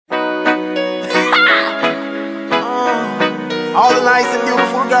all the nice and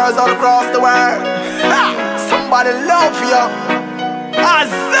beautiful girls all across the world. Ha! Somebody love you.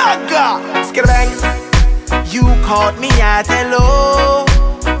 Zagga. Skidabang. You caught me at hello.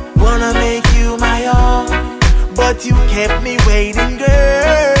 Wanna make you my own, but you kept me waiting,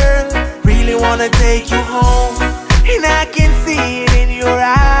 girl. Really wanna take you home, and I can see it in your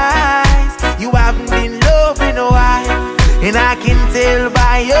eyes. You haven't been loved in a while, and I can tell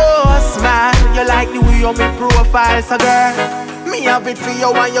by your smile. You like the way you make profile, so girl, me have it for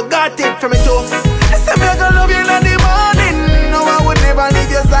you and you got it for me too. I said me gonna love you in the morning. No, I would never leave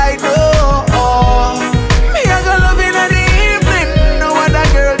your side, no. Me I gonna love you in the evening. No other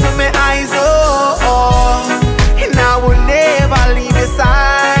girl to my eyes, and I would never leave your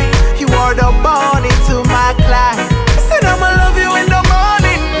side. You are the bonnet to my Clyde. I said I'ma love you in the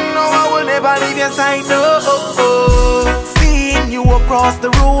morning. No, I will never leave your side, no. Seeing you across the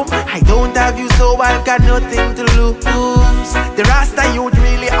room, I don't have you, so I've got nothing to lose. The Rasta you'd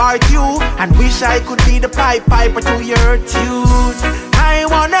really hurt you, and wish I could be the piper to your tune. I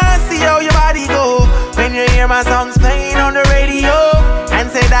wanna see how your body go when you hear my songs playing on the radio, and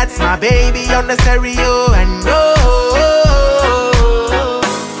say that's my baby on the stereo. And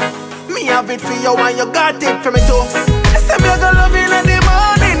me have it for you and you got it for me too. I said me gonna love you in the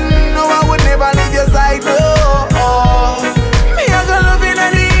morning. No, I would never leave your side, no. Me I gonna love you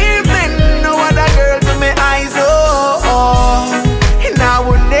in the evening. No other girl to my eyes, and I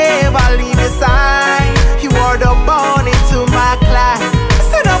would never leave your side. You are the bonnet to my Clyde. I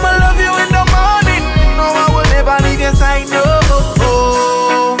said I'ma love you in the morning. No, I will never leave your side, no.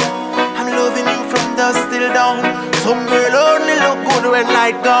 I'm loving you from dusk till dawn. Some girl only look good when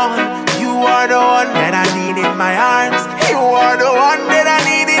light gone. You are the one that I need in my arms. You are the one that I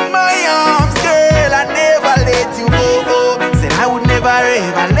need in my arms. Girl, I never let you go. Said I would never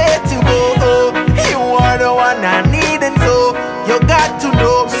ever let you go. You are the one I need, and so you got to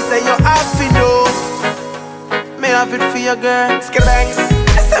know me. Say you have to know. Me have it for your girl. Skidabang.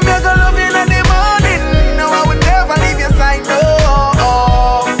 I said me gonna love you